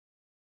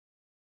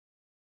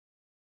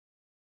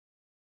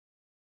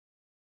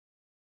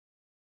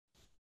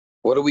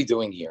What are we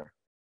doing here?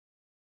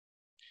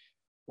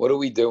 What are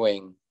we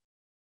doing?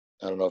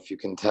 I don't know if you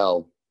can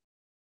tell,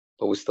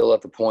 but we're still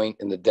at the point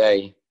in the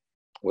day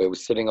where we're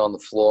sitting on the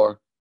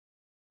floor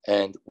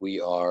and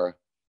we are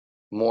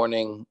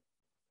mourning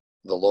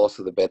the loss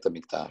of the Beit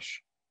HaMikdash.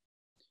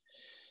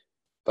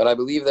 But I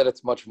believe that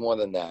it's much more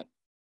than that.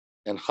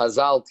 And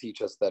Chazal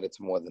teach us that it's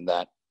more than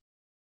that.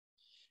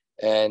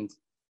 And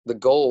the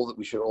goal that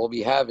we should all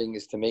be having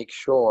is to make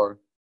sure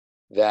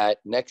that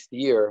next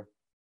year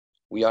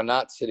we are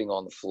not sitting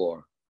on the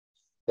floor,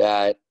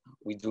 that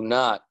we do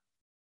not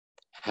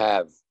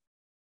have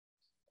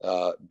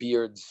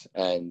beards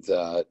and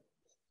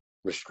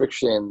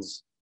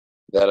restrictions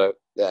that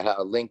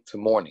are linked to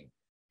mourning.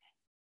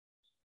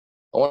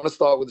 I want to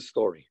start with a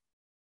story.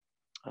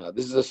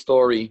 This is a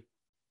story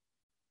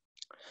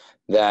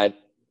that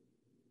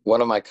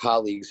one of my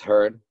colleagues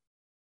heard,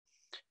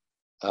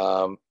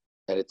 and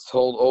it's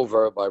told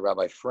over by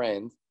Rabbi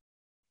friend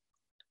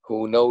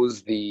who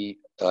knows the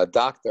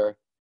doctor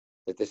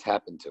that this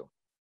happened to.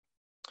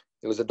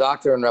 There was a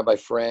doctor in Rabbi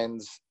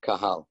friend's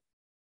kahal,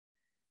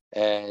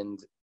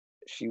 and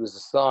she was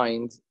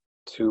assigned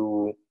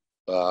to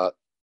a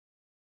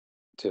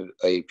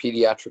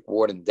pediatric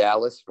ward in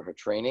Dallas for her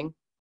training,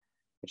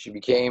 and she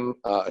became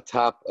a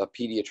top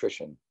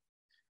pediatrician.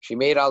 She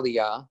made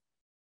Aliyah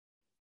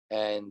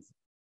and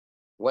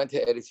went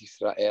to Eretz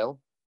Yisrael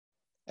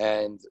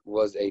and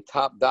was a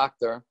top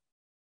doctor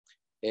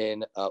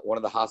in one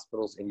of the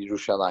hospitals in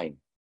Yerushalayim.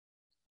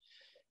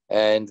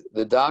 And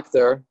the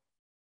doctor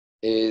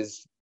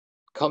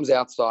comes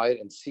outside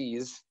and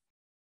sees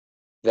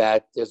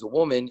that there's a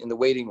woman in the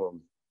waiting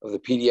room of the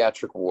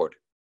pediatric ward.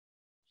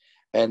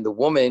 And the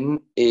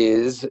woman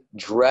is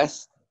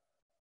dressed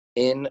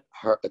in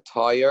her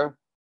attire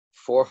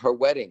for her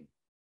wedding.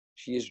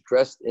 She is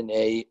dressed in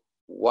a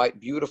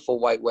beautiful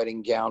white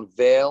wedding gown,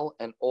 veil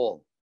and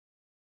all.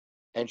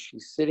 And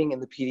she's sitting in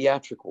the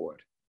pediatric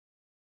ward.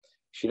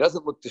 She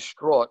doesn't look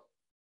distraught.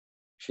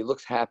 She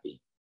looks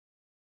happy.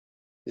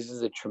 This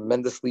is a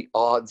tremendously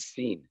odd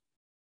scene.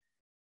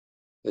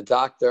 The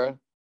doctor,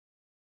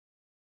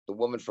 the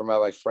woman from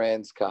Rabbi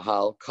Fran's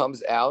kahal,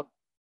 comes out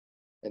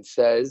and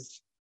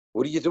says,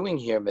 "What are you doing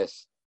here,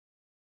 miss?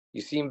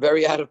 You seem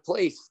very out of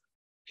place,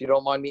 if you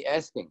don't mind me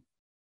asking."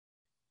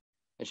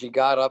 And she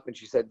got up and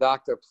she said,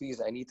 "Doctor,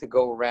 please, I need to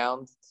go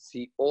around to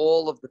see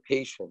all of the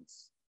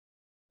patients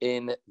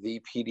in the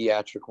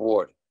pediatric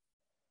ward.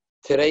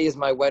 Today is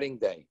my wedding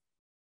day.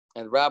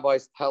 And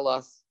rabbis tell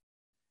us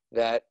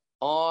that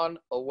on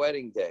a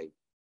wedding day,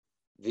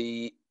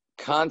 the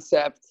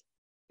concept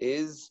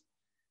is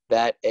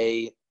that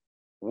a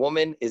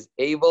woman is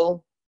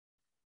able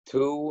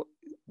to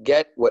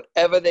get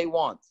whatever they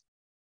want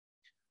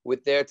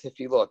with their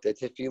tefillot. Their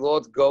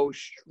tefillot go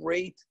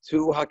straight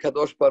to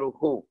HaKadosh Baruch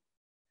Hu.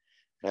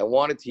 And I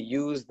wanted to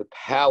use the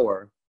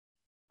power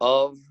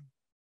of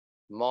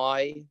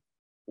my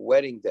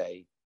wedding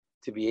day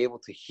to be able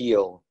to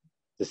heal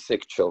the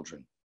sick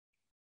children."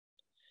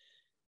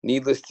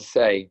 Needless to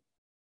say,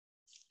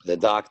 the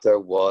doctor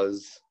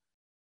was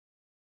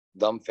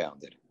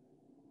dumbfounded.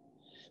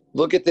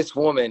 Look at this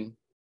woman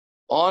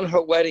on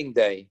her wedding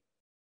day,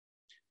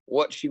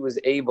 what she was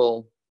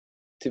able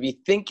to be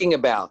thinking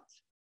about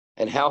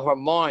and how her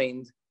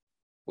mind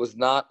was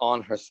not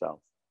on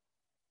herself.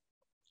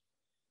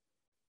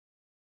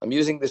 I'm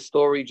using this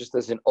story just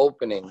as an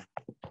opening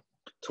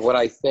to what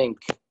I think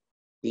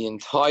the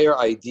entire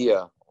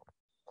idea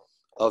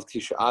of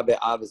Tish'a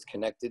BeAb is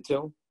connected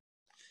to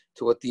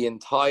what the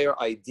entire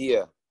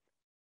idea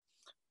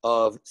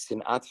of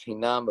Sinat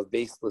Chinam, of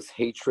baseless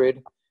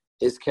hatred,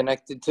 is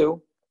connected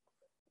to,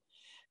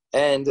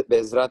 and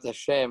Be'ezrat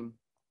Hashem,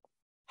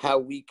 how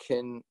we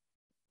can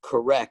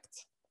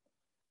correct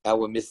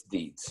our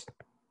misdeeds.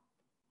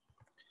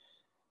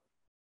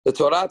 The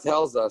Torah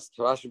tells us,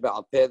 Tish'a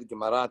BeAb, the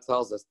Gemara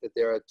tells us that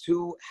there are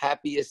two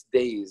happiest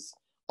days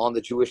on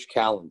the Jewish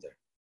calendar.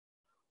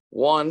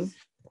 One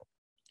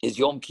is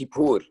Yom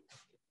Kippur,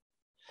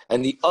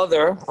 and the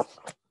other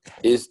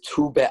is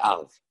Tish'a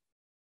BeAb.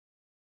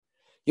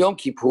 Yom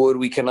Kippur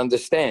we can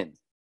understand.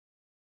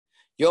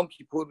 Yom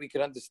Kippur we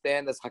can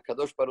understand as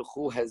HaKadosh Baruch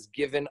Hu has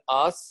given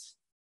us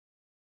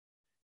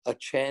a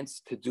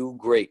chance to do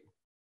great,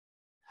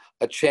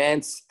 a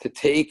chance to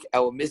take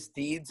our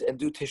misdeeds and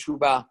do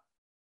teshuvah,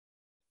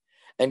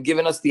 and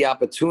given us the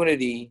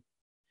opportunity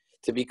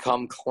to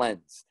become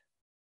cleansed.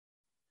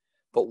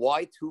 But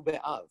why Tish'a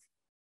BeAb?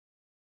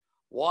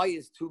 Why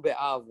is Tish'a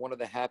BeAb one of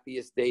the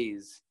happiest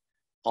days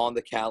on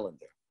the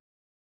calendar?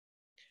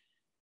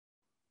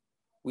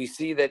 We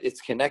see that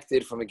it's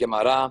connected from a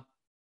Gemara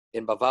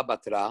in Bava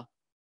Batra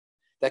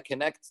that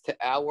connects to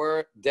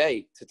our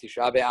day, to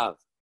Tish'a BeAb.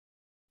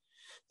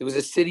 There was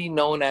a city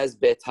known as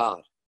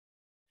Betar.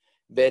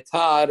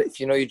 Betar, if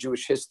you know your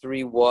Jewish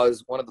history,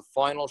 was one of the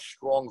final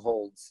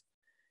strongholds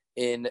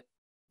in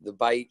the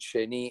Beit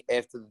Sheni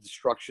after the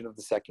destruction of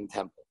the Second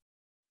Temple.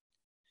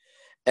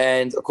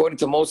 And according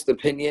to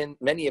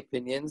many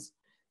opinions,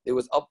 there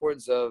was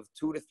upwards of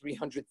 200,000 to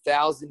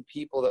 300,000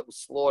 people that were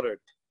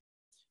slaughtered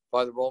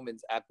by the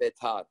Romans at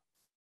Betar.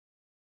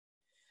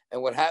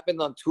 And what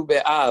happened on Tish'a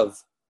BeAb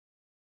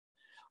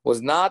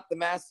was not the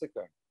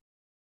massacre,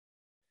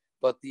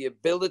 but the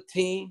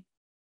ability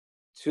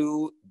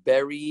to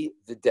bury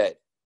the dead.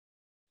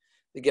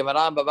 The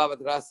Gemara in Baba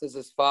Batra says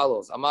as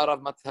follows: Amar Rav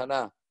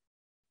Matana,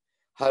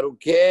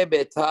 Haruge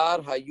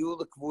Betar Hayu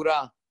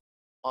L'Kvura.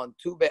 On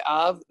Tish'a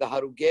BeAb, the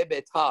Haruge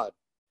Betar,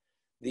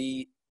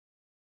 the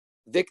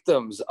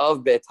victims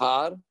of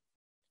Betar,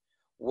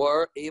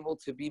 were able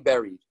to be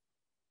buried.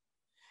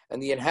 And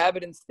the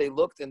inhabitants, they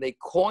looked and they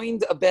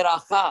coined a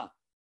beracha.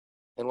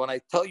 And when I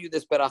tell you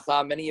this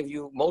beracha, many of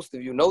you, most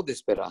of you know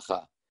this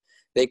beracha.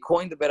 They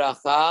coined the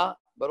beracha,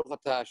 Baruch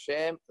Atah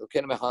Hashem,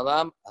 Elokeinu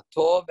Mechalam,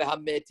 Hatov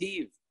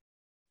v'hametiv,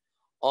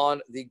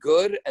 on the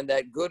good, and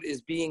that good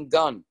is being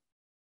done.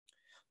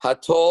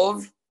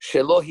 Hatov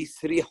shelo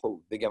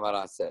hisrihu, the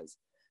Gemara says.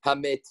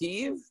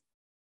 Hametiv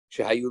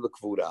shehayu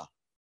l'kvura.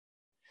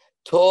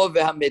 Tov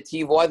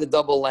v'hametiv, why the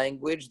double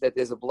language? That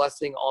there's a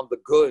blessing on the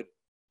good,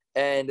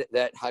 and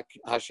that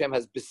Hashem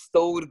has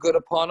bestowed good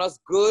upon us,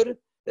 good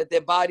that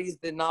their bodies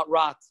did not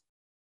rot.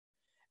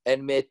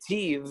 And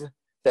metiv,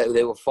 that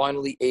they were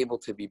finally able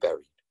to be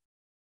buried.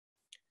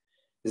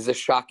 This is a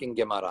shocking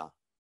Gemara.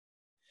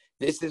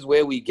 This is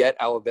where we get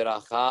our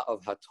beracha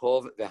of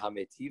Hatov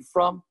v'hametiv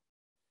from.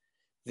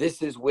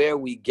 This is where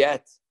we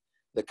get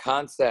the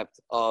concept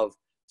of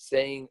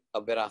saying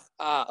a beracha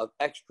of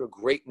extra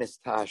greatness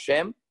to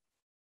Hashem.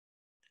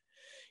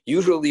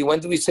 Usually, when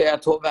do we say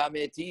Hatov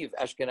v'hametiv?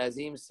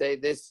 Ashkenazim say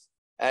this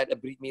at a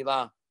Brit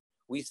Milah.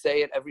 We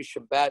say it every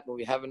Shabbat when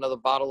we have another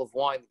bottle of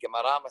wine. The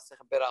Gemara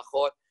Masechet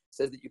Berachot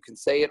says that you can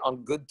say it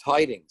on good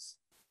tidings.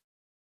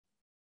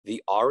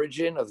 The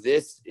origin of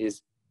this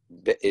is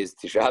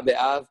Tish'a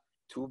BeAb,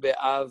 Tish'a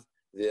BeAb,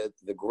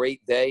 the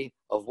great day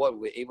of what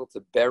we're able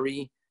to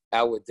bury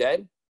our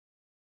dead.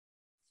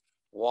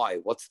 Why?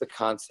 What's the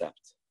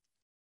concept?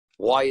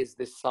 Why is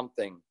this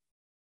something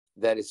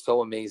that is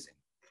so amazing?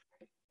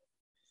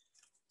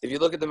 If you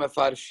look at the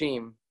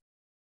Mefarshim,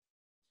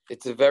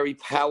 it's a very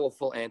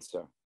powerful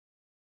answer.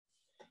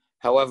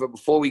 However,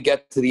 before we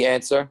get to the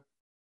answer,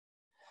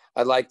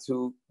 I'd like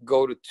to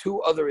go to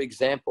two other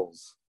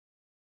examples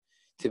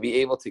to be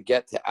able to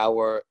get to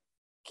our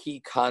key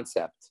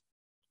concept,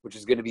 which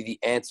is going to be the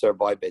answer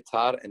by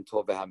Betar and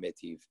Tov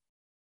v'hametiv.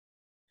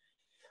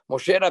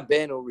 Moshe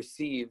Rabbeinu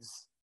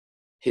receives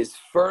his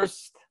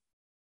first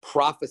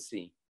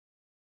prophecy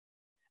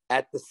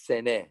at the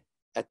Seneh,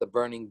 at the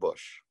burning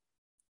bush.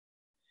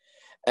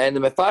 And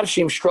the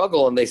Mefarshim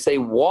struggle and they say,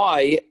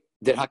 why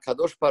did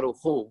HaKadosh Baruch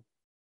Hu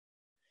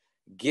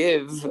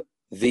give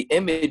the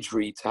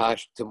imagery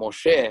to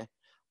Moshe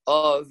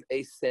of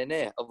a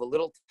seneh, of a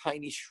little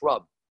tiny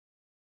shrub?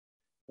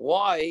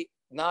 Why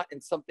not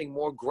in something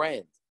more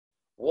grand?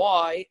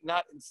 Why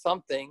not in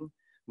something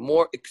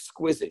more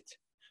exquisite?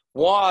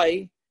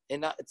 Why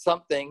not in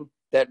something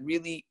that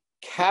really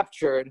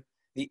captured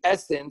the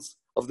essence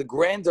of the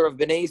grandeur of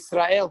Bnei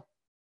Israel?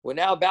 We're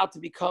now about to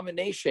become a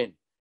nation.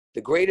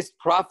 The greatest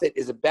prophet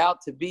is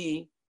about to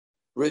be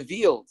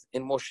revealed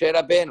in Moshe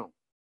Rabbeinu.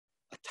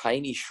 A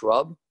tiny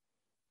shrub,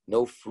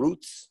 no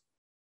fruits,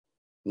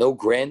 no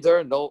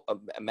grandeur, no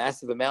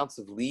massive amounts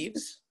of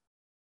leaves.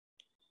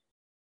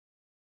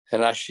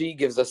 And Rashi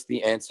gives us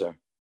the answer.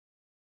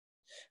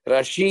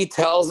 Rashi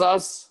tells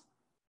us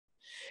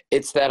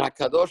it's that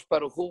HaKadosh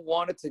Baruch Hu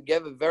wanted to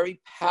give a very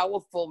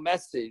powerful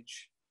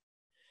message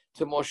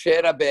to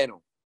Moshe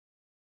Rabbeinu,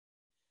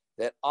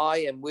 that I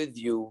am with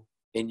you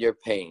in your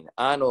pain.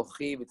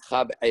 Anochi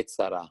v'tcha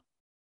b'etzara.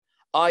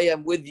 I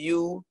am with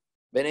you,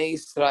 Bnei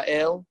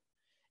Israel,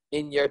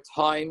 in your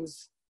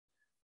times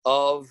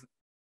of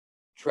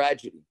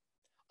tragedy.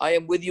 I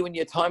am with you in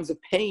your times of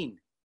pain.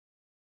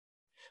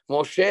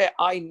 Moshe,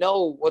 I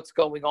know what's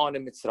going on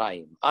in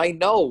Mitzrayim. I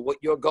know what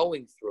you're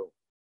going through.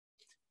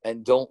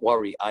 And don't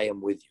worry, I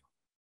am with you.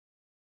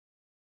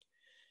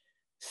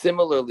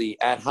 Similarly,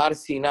 at Har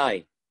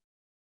Sinai,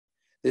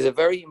 there's a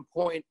very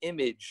important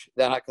image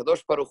that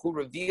HaKadosh Baruch Hu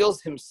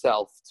reveals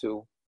himself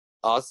to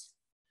us,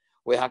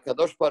 where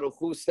HaKadosh Baruch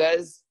Hu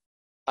says,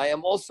 I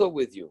am also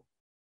with you.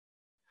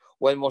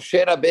 When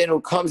Moshe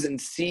Rabbeinu comes and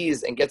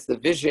sees and gets the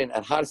vision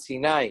at Har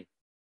Sinai,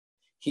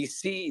 he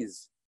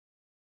sees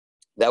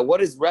that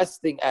what is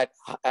resting at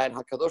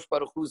HaKadosh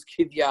Baruch Hu's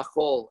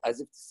Kivyachol, as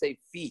if to say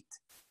feet,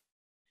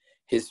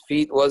 his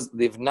feet was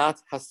Livnat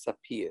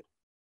HaSapir.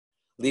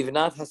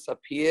 Livnat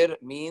HaSapir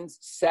means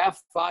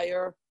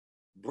sapphire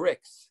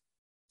bricks,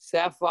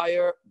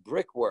 sapphire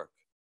brickwork.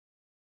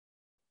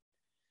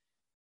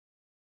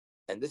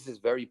 And this is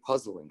very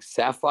puzzling.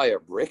 Sapphire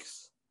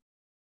bricks?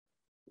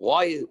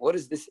 What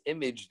is this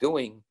image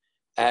doing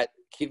at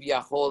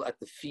Kivyachol, at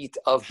the feet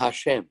of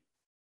Hashem?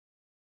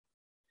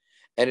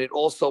 And it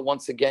also,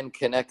 once again,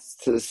 connects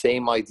to the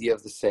same idea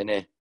of the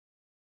Seneh.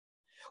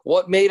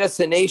 What made us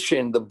a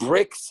nation? The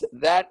bricks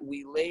that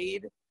we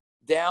laid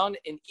down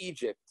in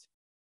Egypt.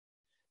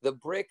 The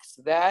bricks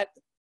that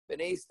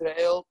Bnei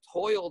Israel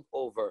toiled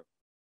over.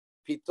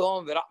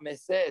 Pitom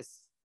v'Ra'meses.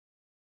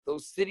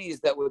 Those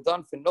cities that were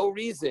done for no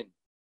reason.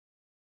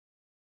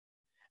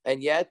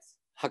 And yet,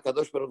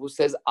 HaKadosh Baruch Hu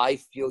says, I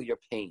feel your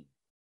pain.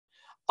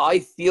 I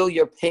feel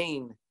your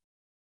pain.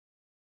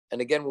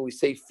 And again, when we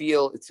say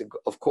feel, it's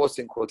of course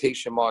in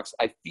quotation marks.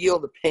 I feel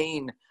the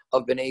pain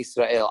of Bnei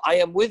Israel. I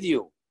am with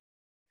you.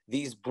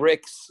 These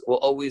bricks will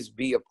always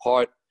be a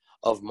part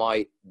of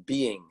my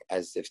being,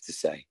 as if to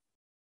say.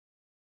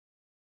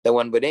 That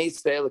when Bnei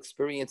Israel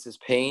experiences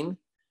pain,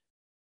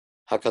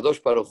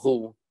 HaKadosh Baruch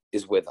Hu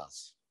is with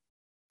us.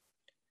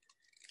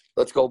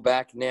 Let's go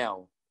back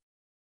now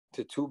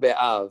to Tish'a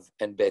BeAb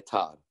and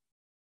Betar.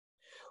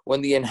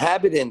 When the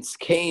inhabitants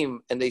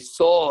came and they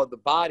saw the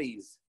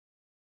bodies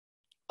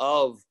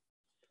of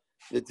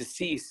the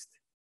deceased,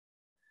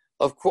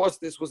 of course,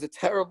 this was a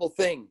terrible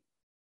thing.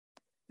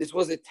 This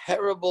was a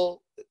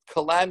terrible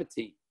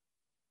calamity.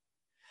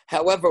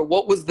 However,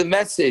 what was the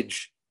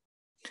message?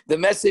 The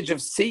message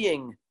of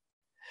seeing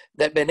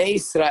that Bnei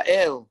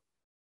Israel,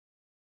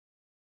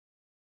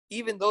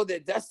 even though they're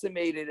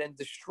decimated and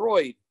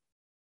destroyed,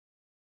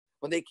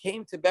 when they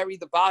came to bury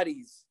the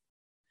bodies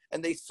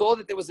and they saw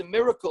that there was a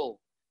miracle,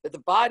 that the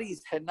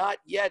bodies had not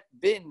yet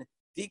been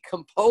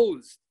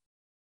decomposed,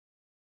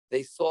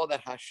 they saw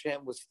that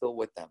Hashem was still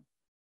with them.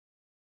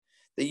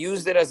 They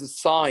used it as a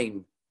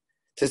sign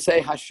to say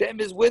Hashem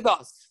is with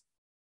us.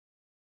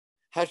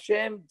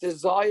 Hashem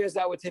desires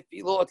our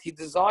tefillot. He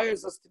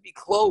desires us to be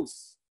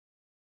close.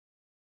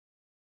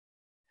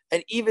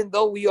 And even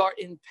though we are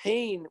in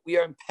pain, we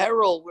are in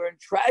peril, we're in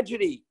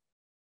tragedy,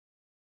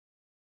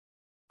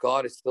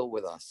 God is still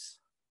with us.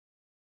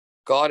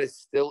 God is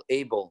still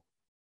able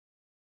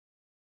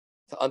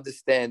to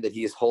understand that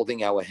He is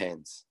holding our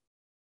hands.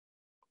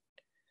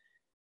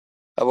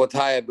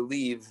 Abotai, I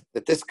believe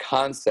that this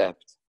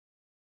concept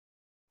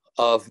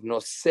of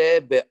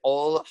noseh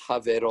be'ol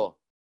havero,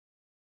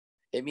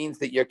 it means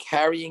that you're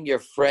carrying your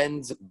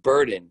friend's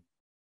burden,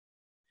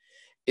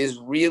 is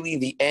really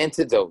the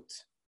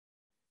antidote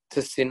to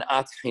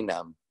sinat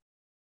chinam.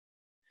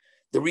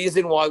 The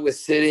reason why we're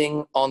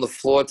sitting on the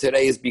floor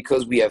today is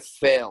because we have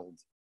failed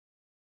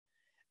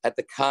at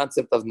the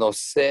concept of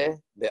noseh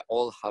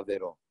be'ol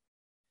havero,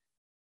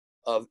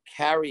 of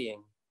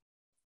carrying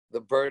the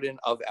burden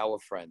of our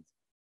friend.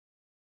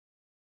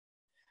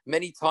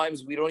 Many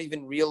times we don't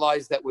even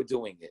realize that we're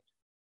doing it.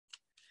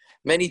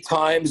 Many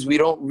times we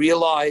don't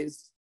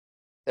realize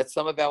that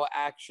some of our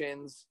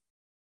actions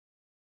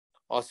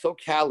are so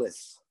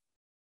callous,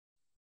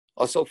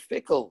 are so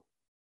fickle,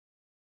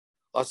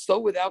 are so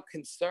without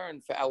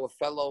concern for our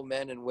fellow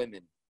men and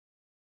women,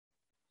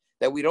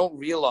 that we don't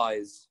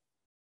realize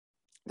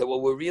that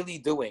what we're really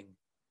doing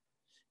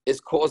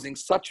is causing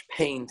such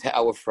pain to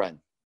our friend.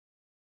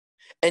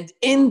 And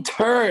in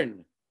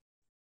turn,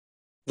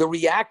 the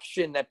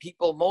reaction that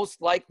people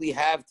most likely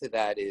have to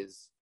that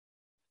is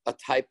a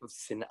type of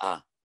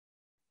sin'ah,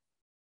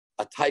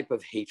 a type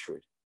of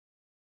hatred.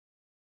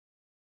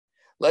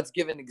 Let's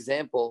give an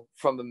example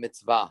from a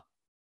mitzvah.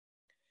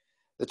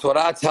 The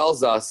Torah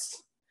tells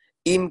us,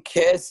 Im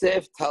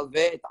kesef talve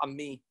et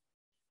ami,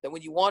 that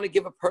when you want to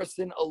give a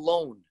person a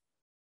loan,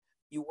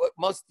 you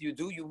must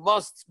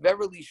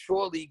verily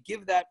surely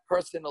give that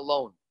person a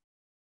loan.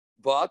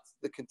 But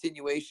the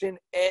continuation,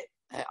 et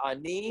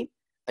ani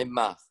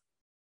imach,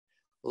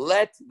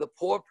 let the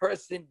poor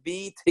person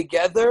be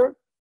together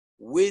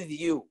with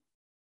you.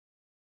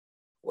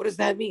 What does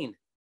that mean?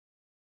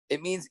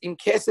 It means in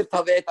kesef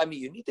talve et ami,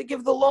 you need to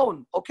give the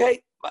loan.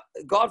 Okay,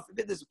 God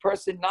forbid there's a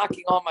person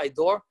knocking on my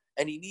door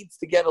and he needs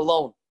to get a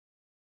loan.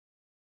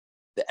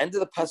 The end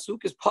of the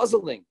pasuk is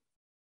puzzling.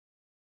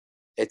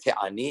 Et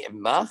ani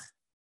imach,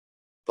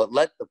 but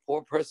let the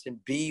poor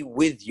person be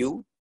with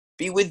you.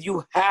 Be with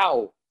you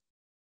how?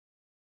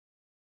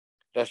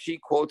 Rashi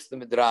quotes the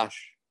Midrash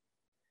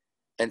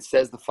and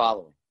says the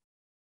following.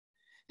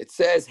 It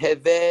says,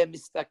 Heve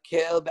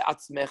mistakel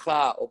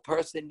be'atzmecha, a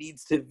person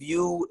needs to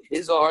view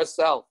his or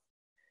herself.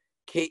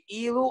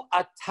 Ke'ilu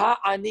ata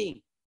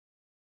ani.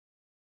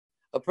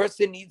 A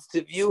person needs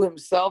to view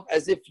himself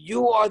as if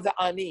you are the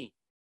ani.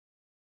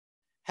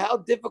 How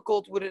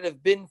difficult would it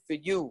have been for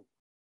you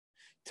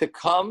to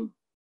come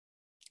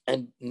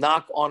and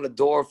knock on a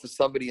door for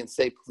somebody and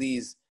say,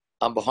 please,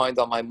 I'm behind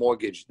on my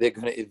mortgage. They're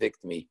going to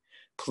evict me.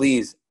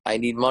 Please, I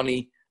need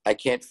money. I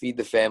can't feed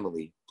the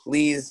family.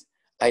 Please,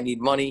 I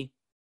need money.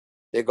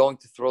 They're going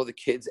to throw the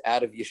kids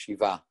out of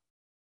yeshiva.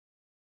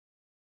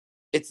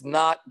 It's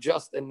not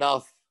just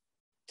enough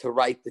to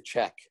write the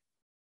check.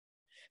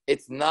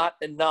 It's not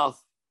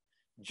enough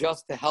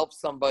just to help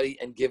somebody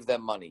and give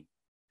them money.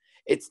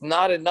 It's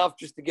not enough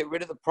just to get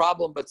rid of the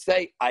problem, but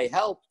say, I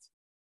helped.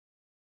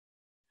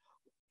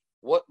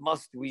 What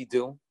must we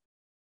do?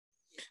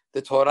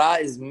 The Torah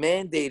is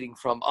mandating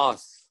from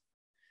us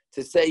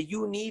to say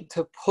you need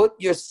to put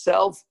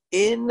yourself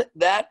in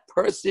that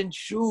person's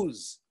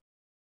shoes.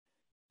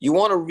 You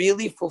want to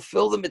really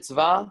fulfill the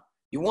mitzvah?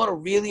 You want to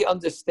really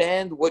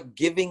understand what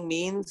giving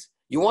means?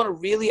 You want to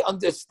really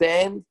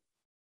understand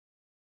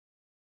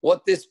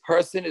what this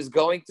person is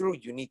going through?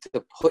 You need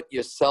to put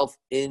yourself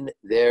in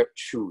their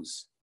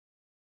shoes.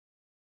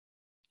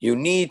 You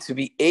need to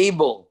be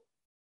able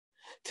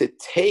to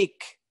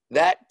take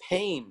that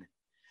pain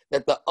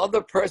that the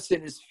other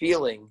person is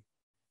feeling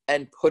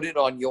and put it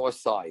on your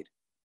side.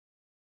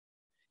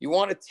 You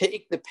want to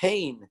take the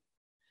pain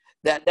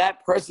that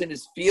that person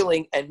is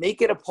feeling and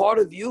make it a part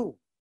of you.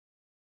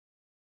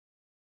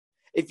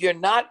 If you're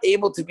not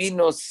able to be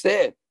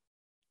noseh,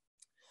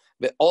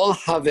 be'ol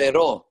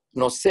havero,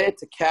 noseh,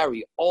 to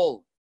carry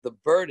all the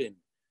burden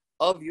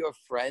of your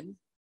friend,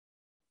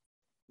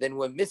 then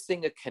we're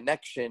missing a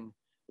connection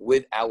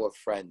with our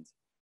friend.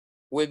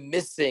 We're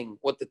missing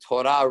what the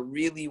Torah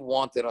really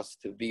wanted us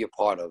to be a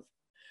part of.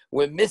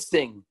 We're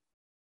missing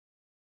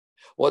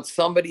what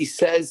somebody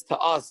says to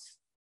us.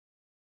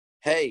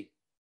 Hey,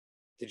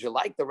 did you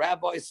like the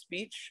rabbi's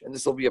speech? And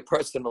this will be a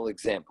personal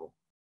example.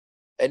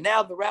 And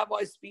now the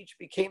rabbi's speech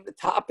became the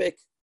topic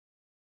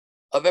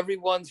of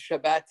everyone's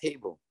Shabbat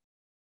table.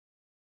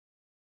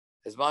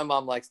 As my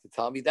mom likes to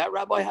tell me, that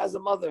rabbi has a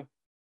mother.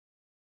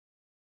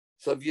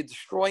 So if you're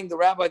destroying the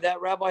rabbi,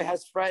 that rabbi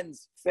has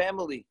friends,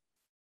 family.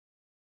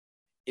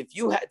 If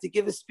you had to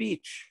give a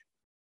speech,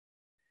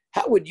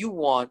 how would you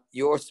want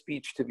your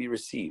speech to be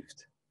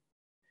received?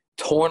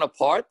 Torn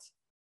apart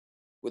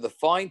with a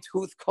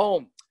fine-tooth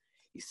comb.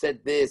 He said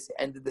this,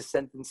 ended the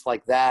sentence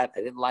like that. I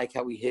didn't like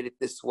how he hit it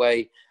this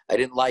way. I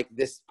didn't like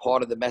this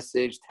part of the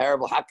message.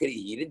 Terrible. How could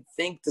he? He didn't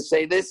think to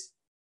say this.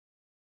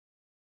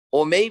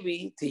 Or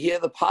maybe to hear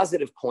the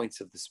positive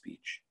points of the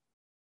speech.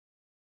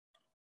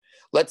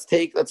 Let's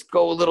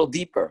go a little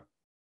deeper.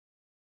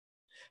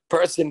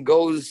 Person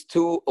goes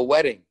to a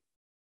wedding,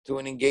 to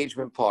an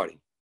engagement party,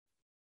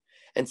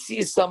 and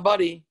sees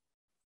somebody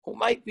who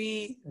might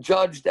be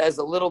judged as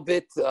a little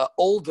bit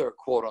older,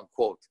 quote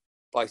unquote,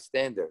 by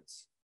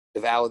standards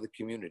of the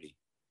community,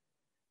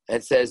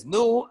 and says,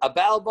 "Nu,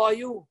 abal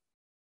bayu."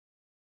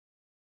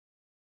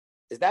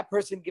 Is that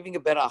person giving a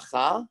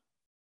beracha?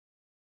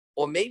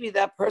 Or maybe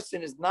that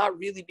person is not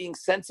really being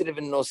sensitive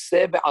in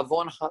noseh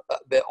be'avon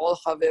be'ol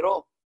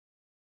havero.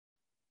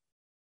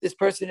 This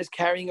person is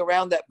carrying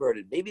around that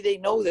burden. Maybe they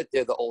know that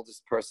they're the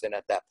oldest person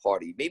at that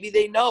party. Maybe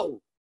they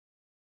know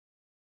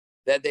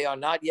that they are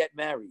not yet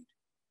married.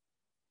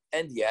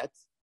 And yet,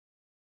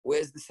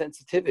 where's the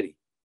sensitivity?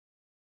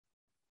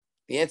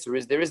 The answer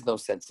is there is no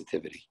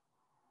sensitivity.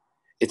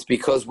 It's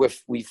because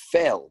we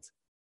failed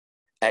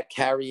at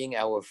carrying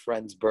our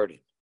friend's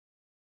burden.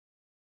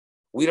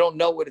 We don't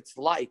know what it's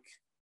like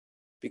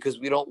because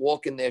we don't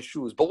walk in their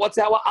shoes. But what's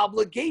our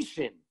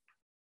obligation?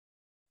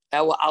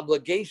 Our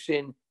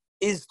obligation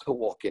is to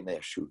walk in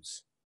their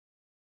shoes.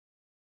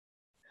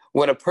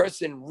 When a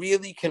person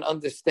really can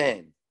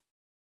understand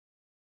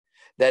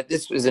that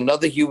this was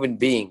another human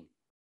being,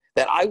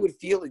 that I would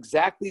feel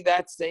exactly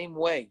that same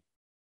way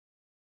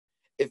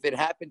if it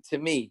happened to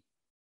me.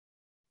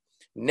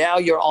 Now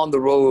you're on the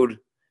road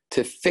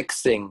to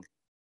fixing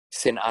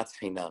sinat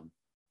chinam.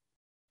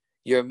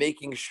 You're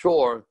making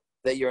sure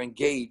that you're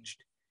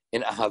engaged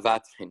in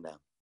ahavat chinam.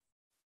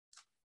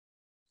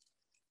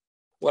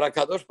 What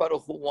HaKadosh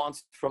Baruch Hu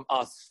wants from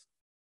us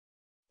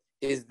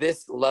is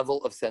this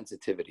level of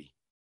sensitivity.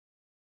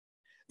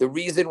 The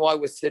reason why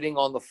we're sitting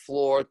on the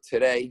floor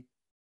today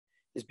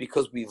is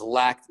because we've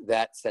lacked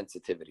that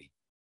sensitivity.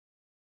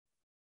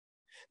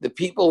 The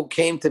people who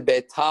came to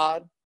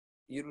Beitar,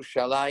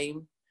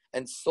 Yerushalayim,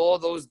 and saw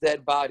those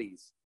dead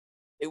bodies,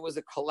 it was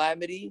a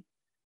calamity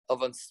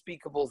of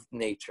unspeakable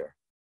nature.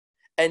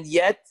 And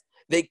yet,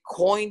 they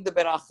coined the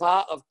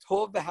beracha of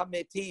Tov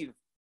v'hametiv,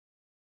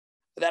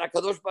 that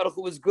HaKadosh Baruch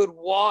Hu was good.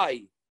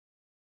 Why?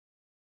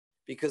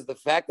 Because the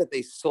fact that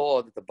they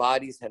saw that the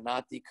bodies had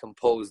not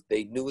decomposed,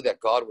 they knew that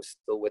God was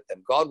still with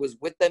them. God was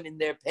with them in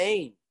their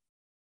pain.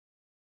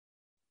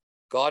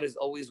 God is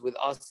always with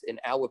us in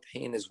our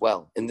pain as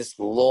well. In this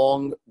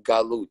long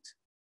galut,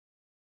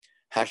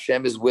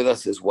 Hashem is with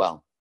us as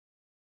well.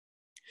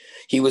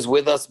 He was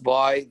with us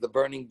by the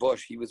burning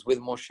bush. He was with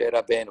Moshe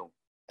Rabbeinu,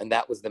 and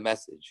that was the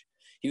message.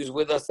 He was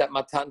with us at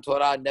Matan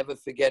Torah, never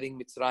forgetting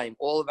Mitzrayim.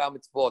 All of our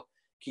mitzvot,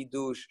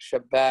 Kiddush,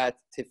 Shabbat,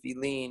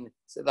 Tefillin,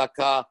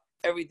 Tzedakah,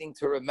 everything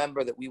to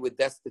remember that we were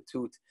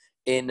destitute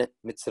in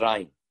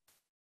Mitzrayim.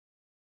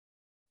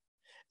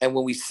 And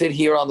when we sit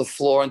here on the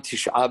floor on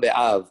Tish'a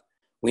BeAb,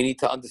 we need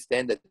to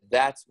understand that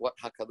that's what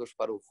HaKadosh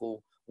Baruch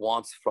Hu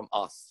wants from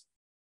us.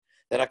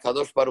 That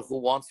HaKadosh Baruch Hu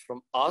wants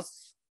from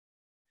us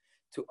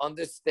to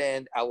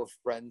understand our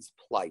friend's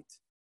plight.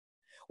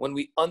 When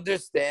we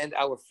understand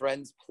our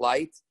friend's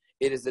plight,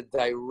 it is a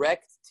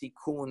direct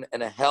tikkun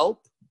and a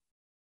help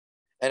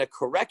and a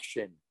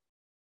correction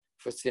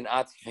for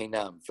sinat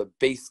chinam, for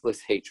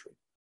baseless hatred.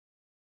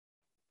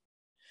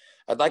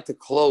 I'd like to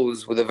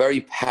close with a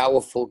very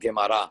powerful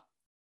Gemara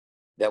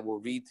that we'll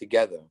read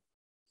together.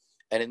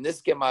 And in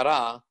this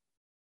Gemara,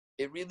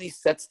 it really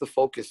sets the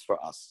focus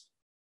for us.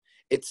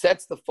 It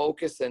sets the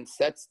focus and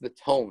sets the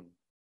tone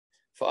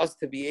for us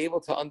to be able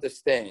to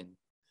understand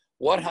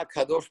what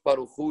HaKadosh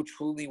Baruch Hu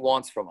truly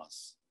wants from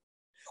us.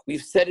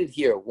 We've said it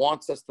here,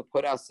 wants us to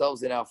put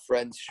ourselves in our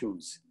friend's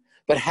shoes.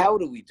 But how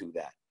do we do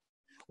that?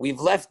 We've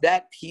left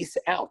that piece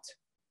out.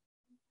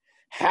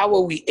 How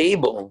are we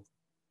able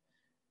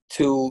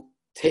to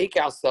take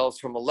ourselves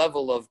from a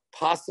level of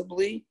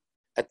possibly,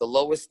 at the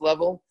lowest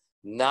level,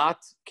 not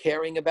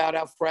caring about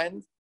our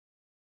friend,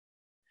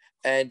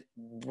 and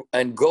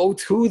go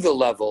to the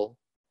level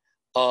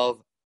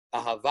of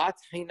ahavat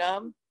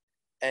chinam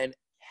and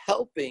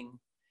helping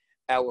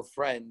our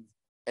friend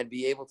and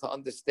be able to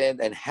understand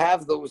and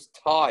have those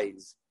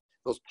ties,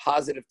 those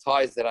positive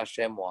ties that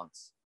Hashem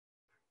wants.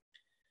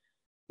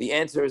 The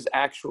answer is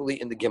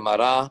actually in the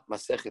Gemara,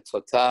 Masechet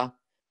Sotah,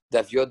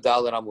 Daf Yod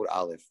Dalet Amud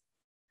Aleph.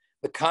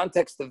 The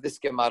context of this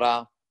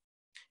Gemara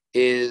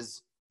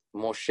is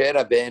Moshe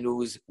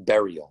Rabbeinu's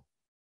burial.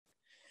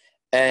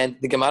 And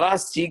the Gemara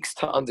seeks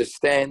to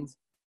understand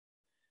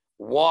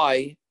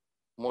why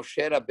Moshe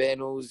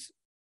Rabbeinu's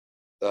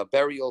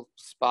burial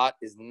spot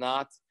is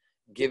not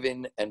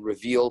given and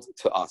revealed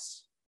to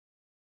us.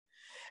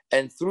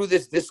 And through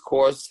this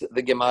discourse,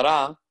 the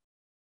Gemara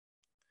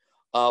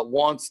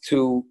wants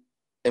to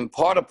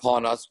impart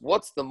upon us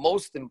what's the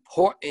most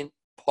important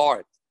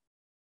part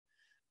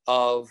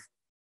of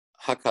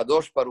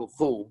HaKadosh Baruch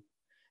Hu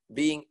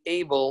being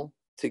able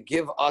to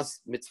give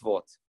us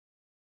mitzvot.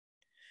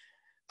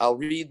 I'll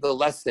read the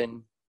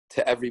lesson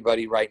to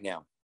everybody right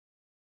now.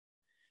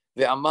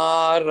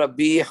 Ve'amar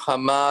Rabbi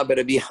Hama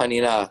Rabbi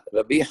Hanina.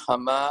 Rabbi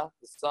Hama,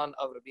 the son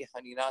of Rabbi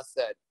Hanina,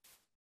 said,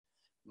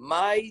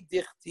 "My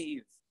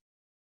dichtiv."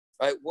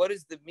 Right? What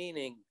is the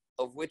meaning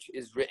of which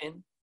is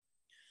written?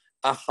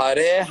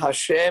 Achareh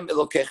Hashem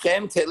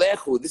Elokechem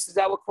telechu. This is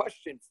our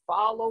question.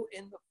 Follow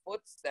in the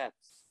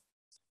footsteps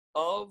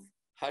of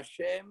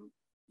Hashem,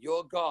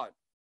 your God.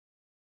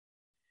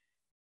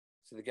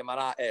 So the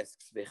Gemara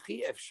asks,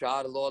 "Vechi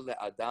efshar lo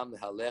le'adam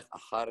lehalech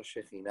achar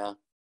shechina."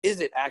 Is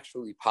it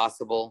actually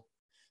possible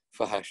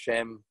for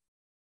Hashem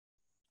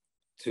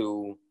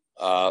to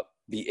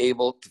be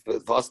able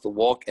for us to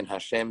walk in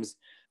Hashem's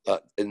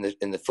in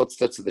the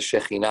footsteps of the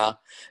Shekhinah?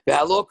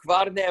 Ve'alo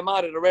kvar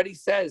ne'emar. It already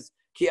says,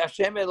 "Ki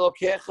Hashem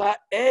Elokecha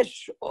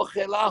esh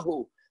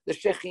ochelahu." The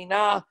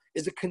Shekhinah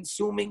is a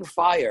consuming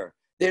fire.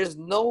 There's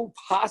no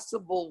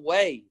possible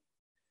way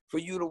for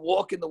you to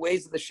walk in the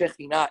ways of the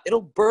Shekhinah.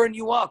 It'll burn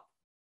you up.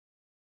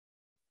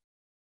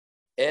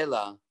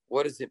 Ela,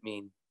 what does it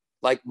mean?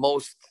 Like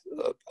most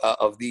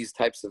of these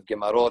types of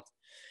Gemarot,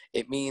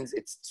 it means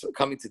it's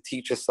coming to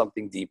teach us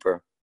something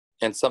deeper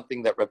and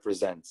something that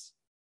represents.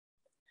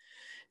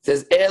 It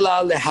says,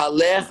 Ela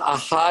lehalech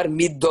achar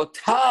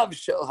midotav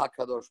shel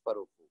HaKadosh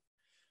Baruch Hu.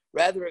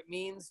 Rather, it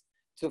means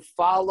to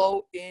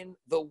follow in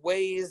the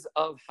ways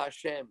of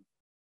Hashem.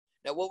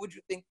 Now, what would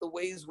you think the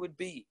ways would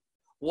be?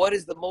 What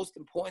is the most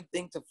important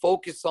thing to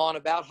focus on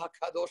about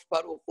HaKadosh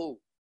Baruch Hu?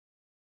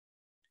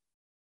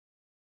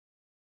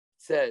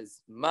 It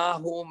says,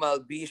 Mahu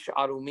malbish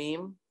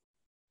arumim,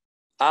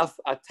 af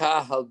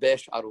atah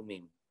halbesh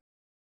arumim.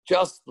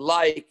 Just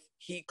like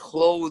he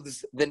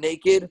clothes the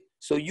naked,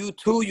 so you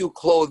too, you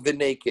clothe the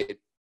naked.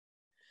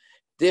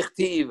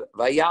 Dichtiv,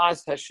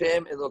 vayas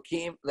Hashem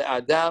Elokim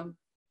le'adam,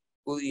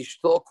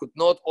 u'ishto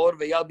kutnot or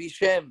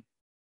v'yalbishem.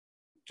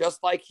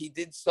 Just like he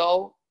did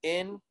so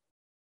in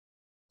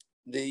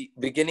the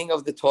beginning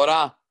of the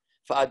Torah,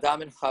 for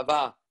Adam and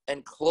Chava,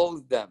 and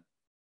clothed them.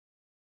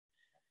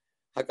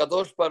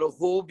 HaKadosh Baruch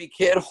Hu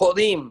biker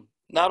cholim.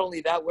 Not only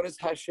that, what does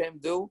Hashem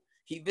do?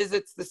 He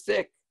visits the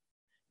sick.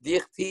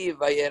 Dichtiv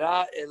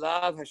vayera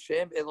elav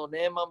Hashem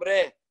elonei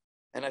mamreh.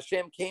 And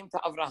Hashem came to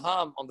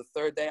Avraham on the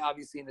third day,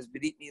 obviously in his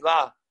Brit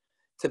Milah,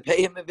 to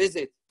pay him a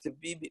visit, to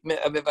be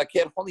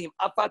mevaker cholim.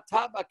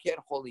 Afata vaker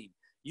cholim.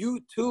 You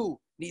too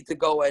need to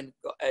go and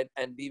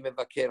be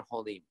mevaker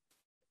cholim.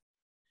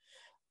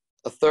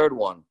 A third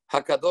one,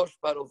 HaKadosh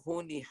Baruch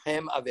Hu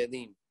nichem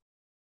avelim.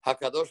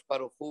 HaKadosh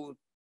Baruch Hu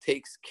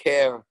takes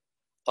care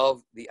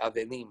of the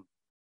avelim,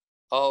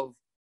 of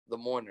the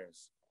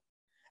mourners,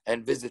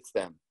 and visits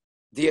them.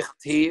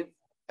 Dichtiv,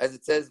 as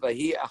it says,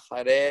 Vahi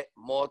achareh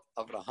mot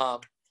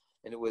Avraham,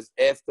 and it was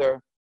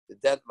after the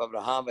death of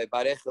Avraham,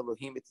 Vaybarech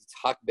Elohim et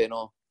Yitzhak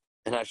beno,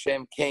 and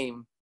Hashem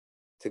came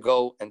to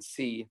go and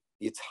see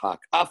Yitzhak.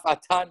 Af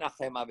ata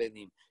nachem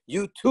avelim.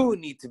 You too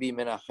need to be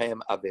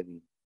menachem avelim.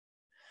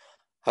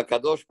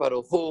 HaKadosh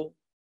Baruch Hu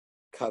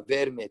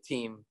kaver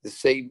metim. The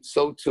same,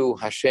 so too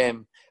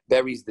Hashem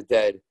buries the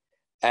dead,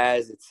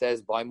 as it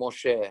says by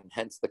Moshe, and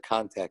hence the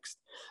context.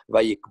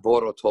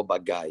 Vayikbor oto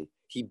bagai.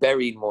 He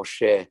buried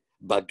Moshe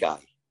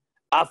bagai.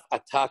 Af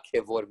ata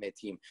kevor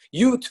metim.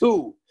 You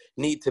too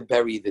need to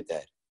bury the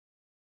dead.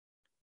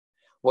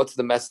 What's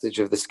the message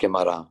of this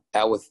Gemara?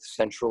 Our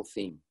central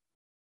theme.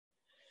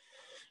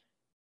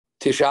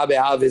 Tish'a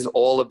BeAb is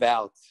all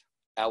about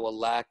our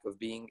lack of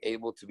being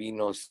able to be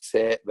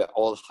noseh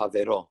ve'ol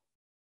havero,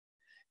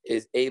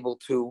 is able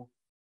to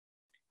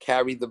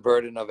carry the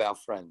burden of our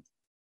friend.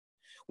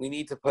 We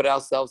need to put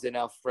ourselves in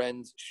our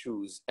friend's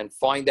shoes and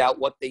find out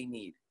what they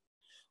need.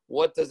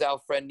 What does our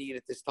friend need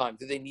at this time?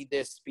 Do they need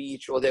their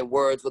speech or their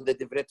words or their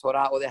divrei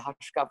Torah or their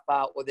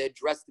hashkafa or their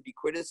dress to be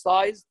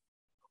criticized?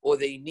 Or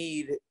they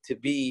need to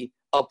be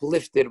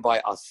uplifted by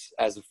us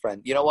as a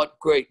friend? You know what?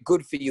 Great.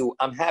 Good for you.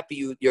 I'm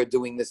happy you're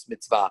doing this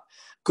mitzvah.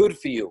 Good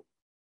for you.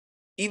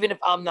 Even if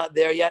I'm not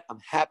there yet, I'm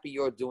happy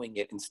you're doing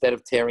it instead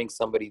of tearing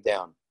somebody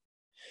down.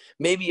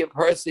 Maybe a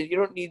person, you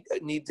don't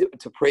need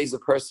to praise a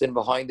person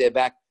behind their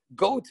back.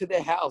 Go to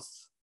their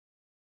house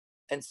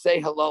and say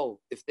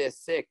hello if they're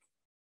sick.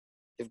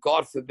 If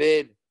God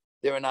forbid,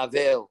 they're an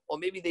avel, or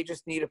maybe they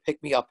just need to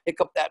pick me up. Pick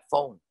up that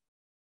phone.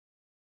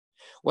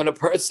 When a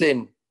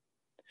person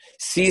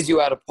sees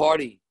you at a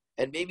party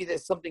and maybe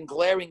there's something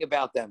glaring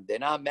about them, they're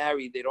not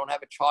married, they don't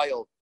have a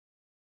child,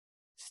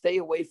 stay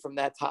away from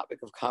that topic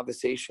of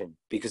conversation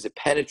because it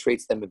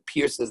penetrates them and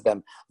pierces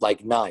them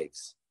like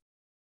knives.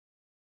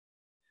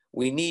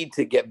 We need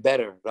to get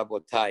better,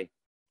 Rabotai,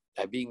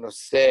 at being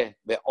noseh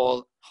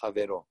be'ol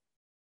havero.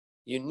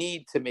 You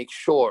need to make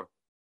sure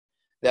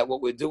that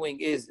what we're doing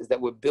is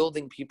that we're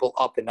building people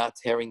up and not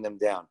tearing them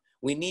down.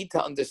 We need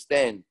to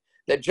understand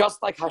that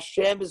just like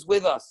Hashem is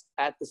with us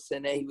at the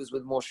Sinai, He was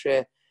with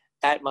Moshe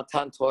at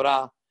Matan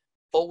Torah,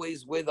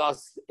 always with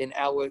us in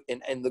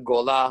the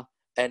Golah,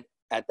 and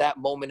at that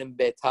moment in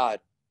Betad,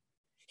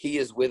 He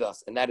is with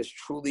us. And that is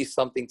truly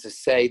something to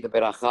say the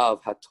Beracha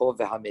of Hatov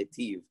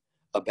veHametiv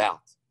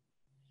about.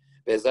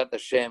 Be'ezrat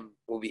Hashem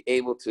will be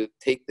able to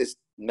take this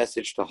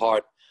message to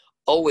heart.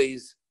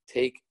 Always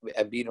take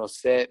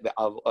Abinoseh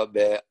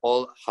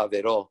be'ol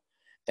havero,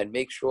 and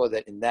make sure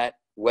that in that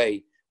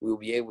way we will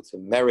be able to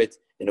merit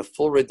in a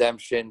full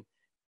redemption.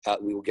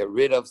 We will get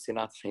rid of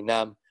Sinat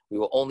Chinam. We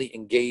will only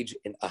engage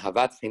in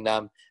Ahavat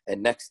Chinam.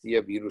 And next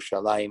year,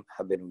 B'Yerushalayim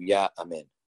Habenuya. Amen.